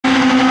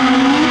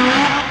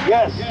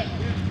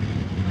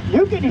Yes.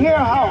 You can hear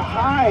how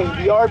high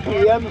the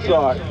RPMs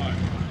are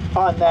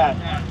on that.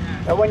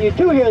 And when you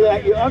do hear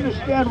that, you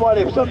understand why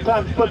they've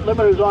sometimes put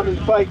limiters on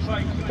these bikes,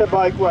 the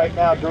bike right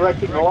now,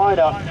 directing the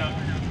lineup.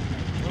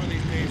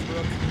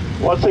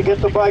 Once they get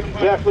the bike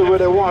exactly where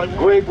they want it,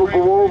 Greg will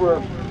go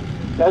over.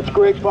 That's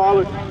Greg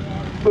Pollard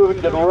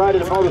moving to the right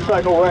of the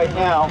motorcycle right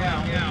now.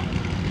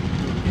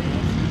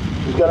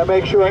 He's going to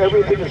make sure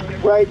everything is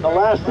right, and the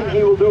last thing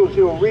he will do is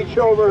he'll reach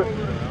over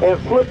and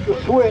flip the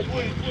switch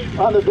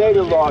on the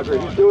data logger.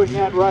 He's doing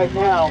that right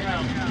now.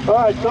 All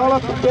right, it's all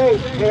up to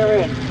Dave here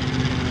in.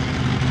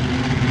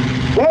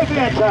 Dave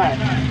Van time.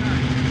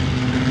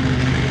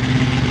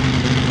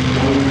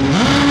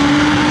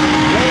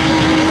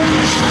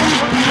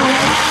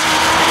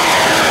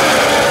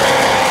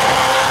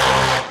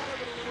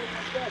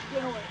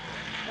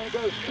 And it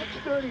goes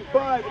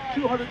 635 at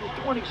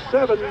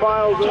 227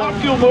 miles an hour.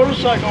 Top fuel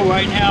motorcycle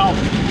right now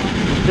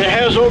that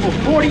has over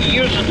 40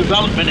 years of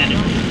development in it.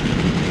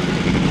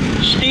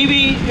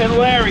 Stevie and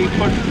Larry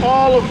put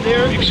all of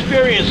their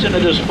experience into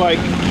this bike,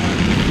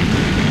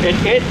 and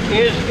it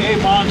is a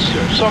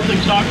monster.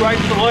 Something's not right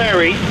for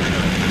Larry.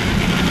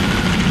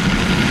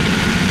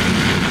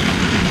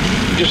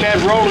 Just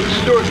had Roland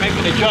Stewart make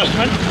an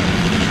adjustment.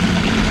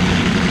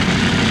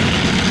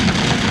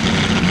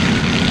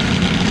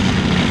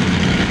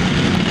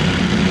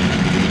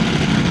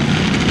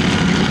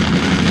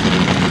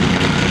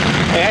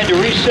 I had to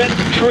reset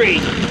the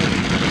tree.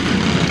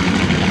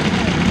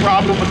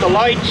 Problem with the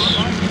lights.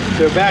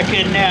 They're back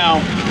in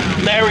now.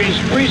 Larry's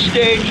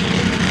pre-staged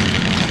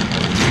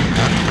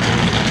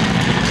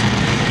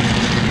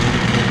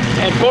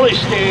and fully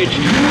staged. He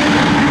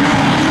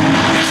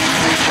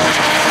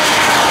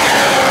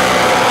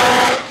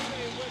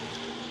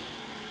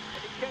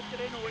kept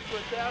it in with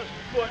 1,000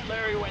 foot.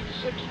 Larry went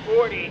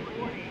 640.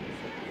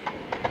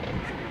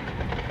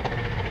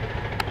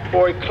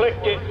 Or he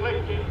clicked it.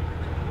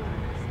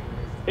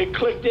 It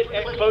clicked it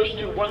at close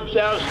to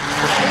 1,000.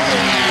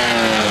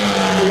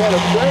 We had a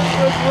very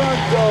good run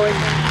going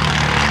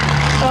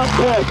up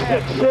past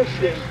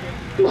 660.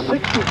 The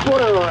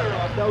 60-footer on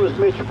that was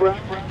Mitch Brown.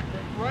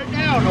 Right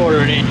now in order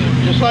an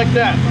engine, just like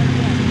that.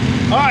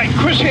 All right,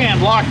 Chris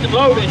Hand locked and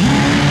loaded. The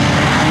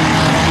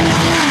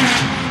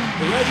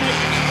Redneck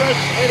Express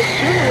headed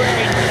to the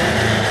range.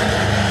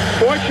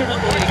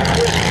 Fortunately,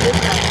 Chris did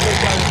not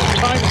take out the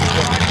timing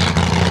shots.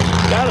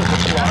 That is a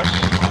plus.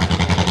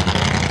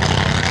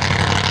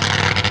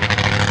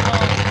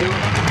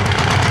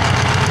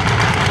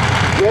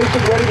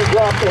 Jason ready to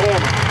drop the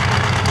hammer.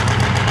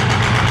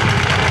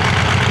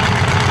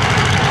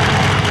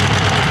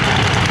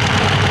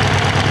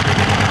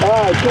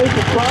 All right,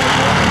 Jason trying to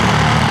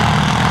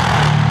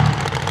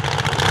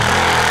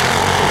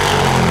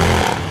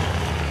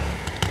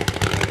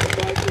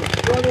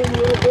struggling a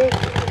little bit.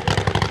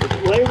 It's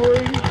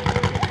laboring.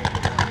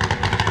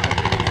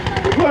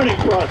 The learning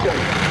process.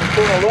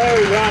 Put a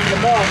Larry round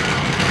them up.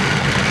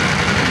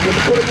 Going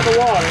to put him in the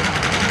water.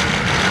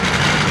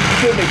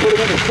 Excuse me, put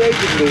him in the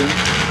staging loop.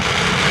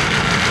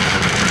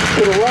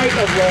 To the right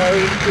of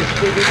Larry is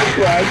Stevie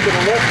McBride. To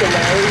the left of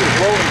Larry is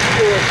Roland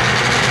Stewart.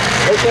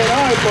 They said,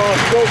 all right, boss,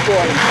 go for it.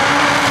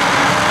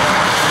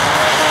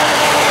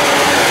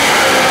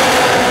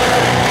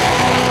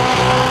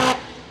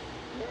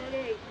 There it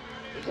is.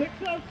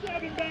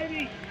 607,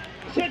 baby.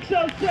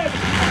 607.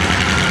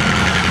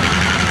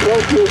 Pro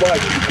Fuel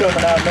bike is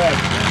coming out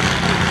next.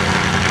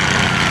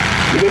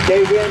 You get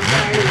Dave in,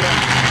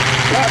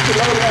 top the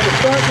loader on the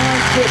start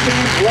line,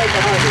 15 right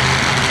behind it.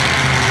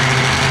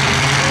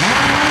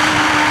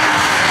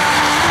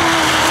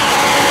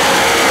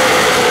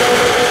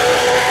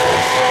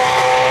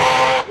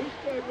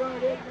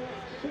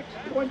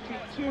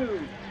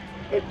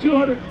 At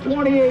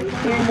 228, the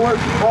team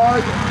works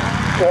hard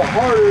or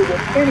harder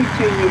than any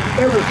team you've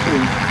ever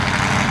seen.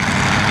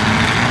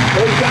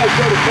 Those guys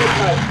go to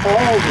midnight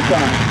all the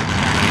time.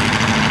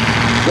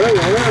 Very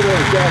rare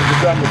those guys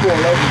have done before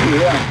 11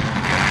 p.m.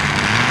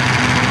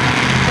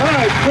 All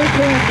right, quick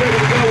hands ready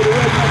to go with the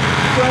Redneck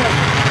Express.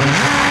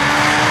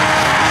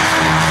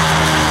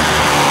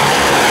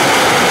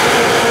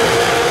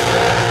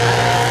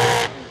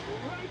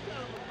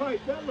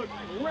 Right, that looks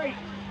great.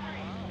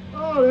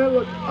 Oh, that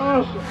looks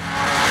awesome.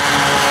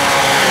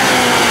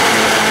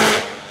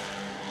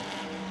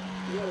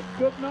 You got a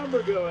good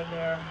number going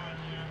there.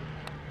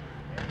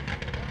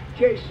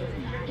 Jason.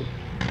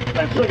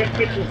 Let's look at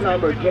Mitch's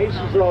number.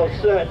 Jason's all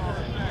set.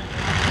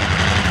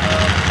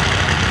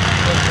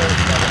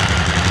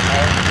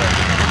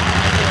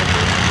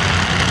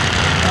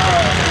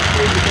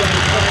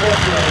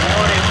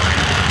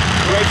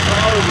 Great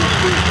quality was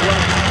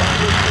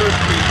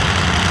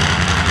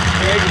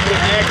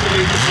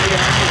actually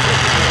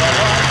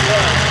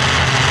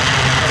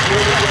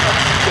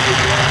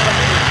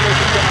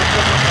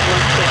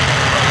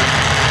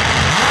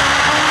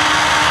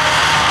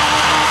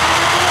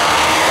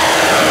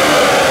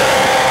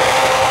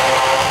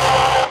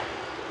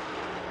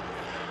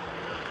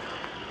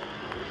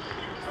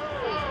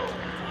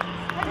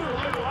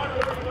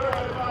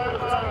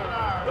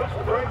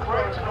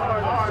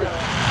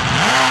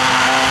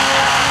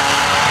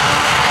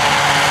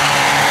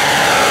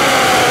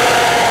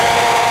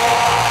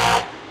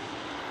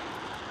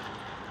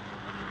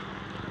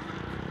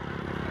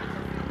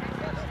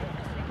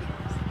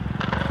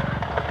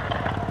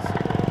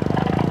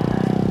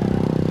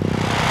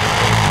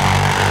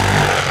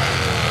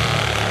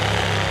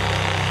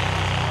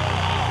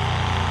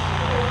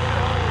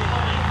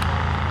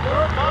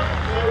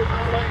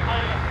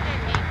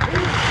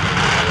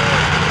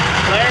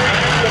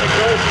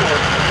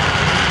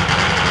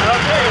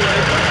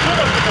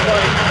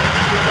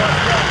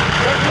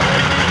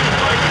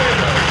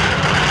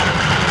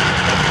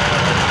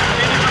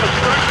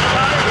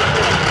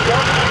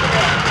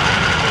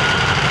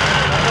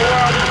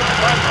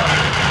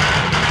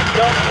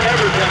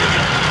ever done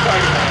against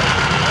Spider-Man.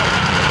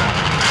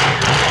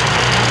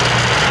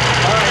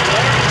 All right,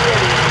 Larry's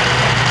ready.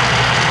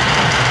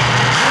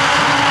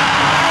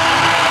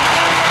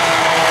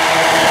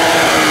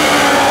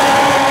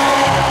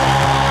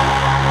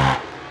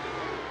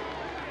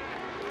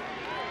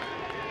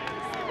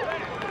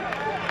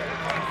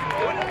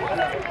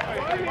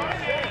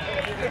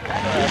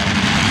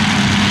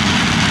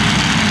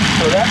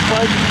 So that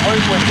bike is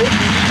right with it.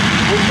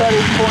 This side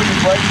is pointed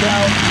right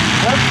down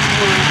left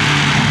through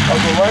of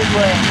the right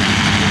lane.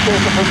 You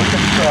take a look at the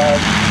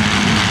side.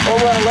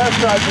 Over on the left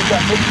side, we've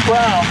got Nick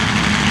Brown.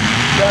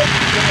 Guys,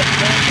 he's going to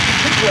stand in the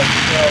two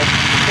ago.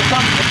 It's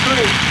up to the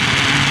tree.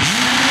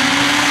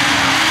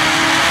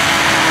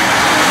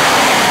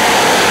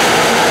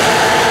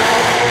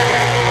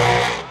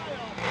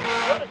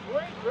 What a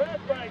great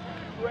Dragbike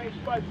race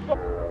by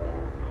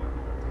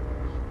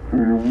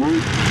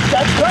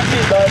that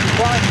country bag is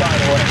fine, by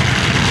the way.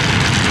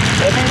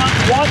 They may not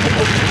want to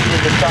put these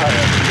in the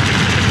tire.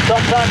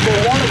 Sometimes they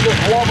want to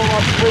just warm them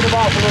up, clean them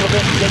off a little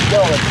bit and get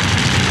going.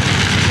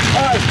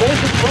 Alright,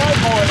 basic drive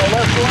more in the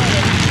left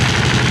lane.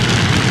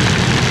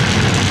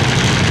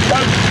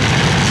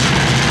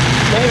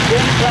 Dave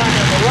Benson on the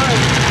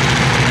right.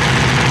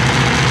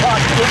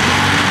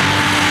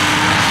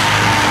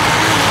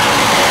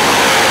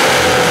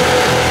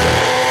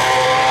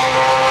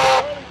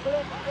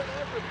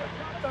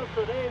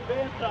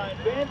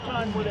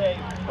 Benson with a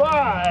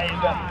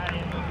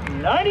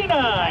 5.99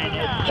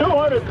 at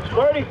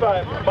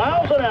 235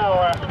 miles an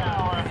hour.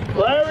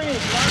 Larry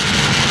is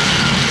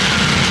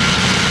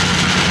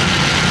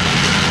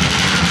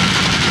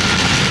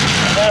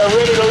now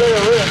ready to let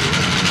it rip.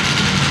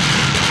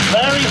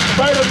 Larry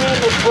Spider-Man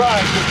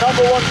McBride, the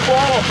 #1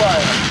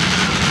 qualifier.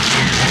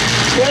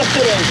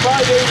 Yesterday,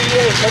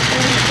 588. Let's see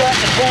what he's got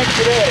in the tank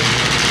today.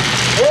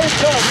 Here it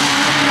comes.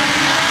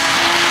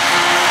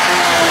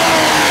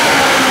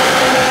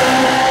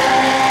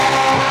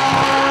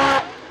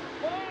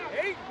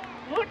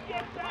 Look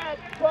at that,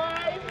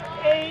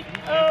 580.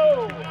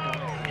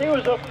 He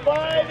was a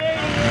 580.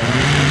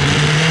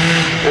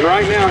 And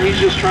right now he's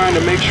just trying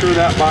to make sure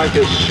that bike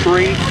is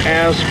straight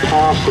as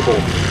possible.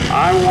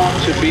 I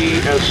want to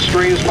be as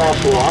straight as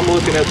possible. I'm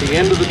looking at the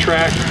end of the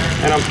track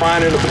and I'm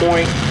finding a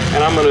point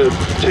and I'm going to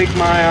take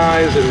my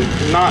eyes and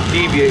not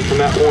deviate from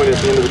that point at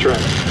the end of the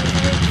track.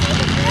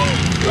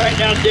 Right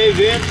now Dave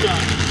Benson,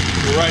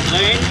 the right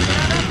lane.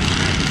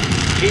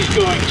 He's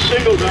going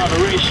single down the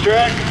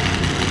racetrack.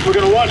 We're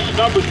going to watch the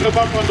numbers come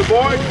up on the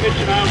board.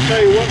 Mitch and I'll tell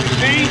you what we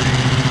see.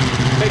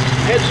 Make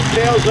some heads and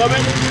tails of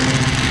it.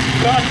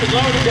 Caution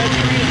loaded. That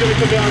tree is going to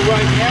come down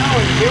right now.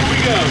 And here we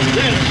go.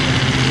 This is...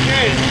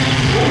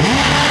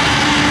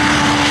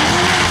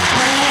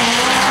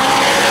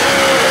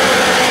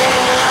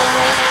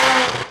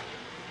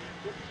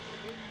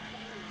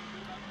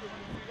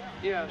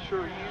 Yeah,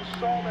 sure. You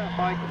saw that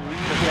bike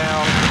lead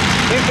down.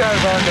 These guys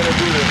aren't going to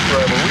do this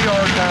forever. We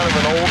are kind of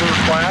an older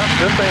class.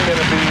 This ain't going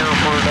to be here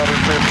for another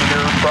 50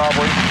 years,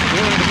 probably.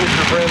 You need to get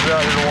your friends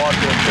out here to watch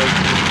this, because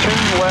two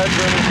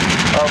legends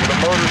of the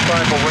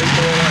motorcycle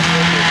racing like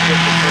this is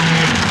just a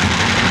tribute.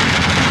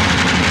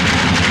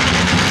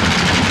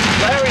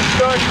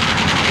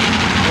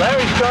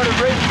 Larry started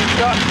racing the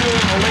shot field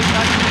in the late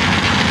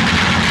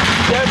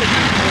 1970s.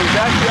 He was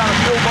actually on a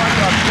full bike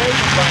on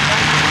stage by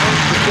 1980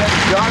 with Jeff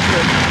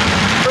Johnson.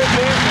 Chris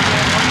Hansen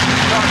then went to the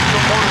shot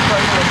field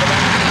motorcycle in the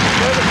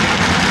 1970s.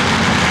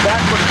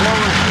 That's when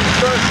Blowers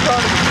first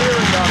started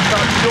appearing on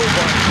top fuel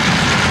bikes.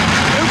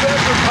 Two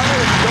veteran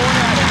pilots going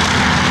at it.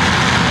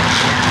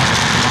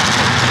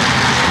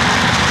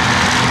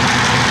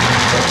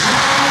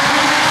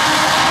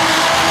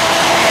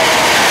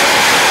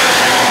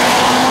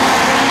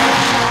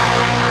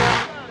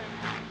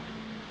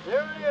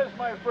 There it is,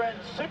 my friend,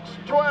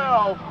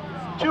 612,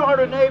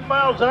 208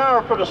 miles an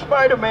hour for the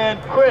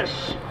Spider-Man, Chris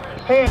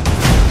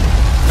Hansen.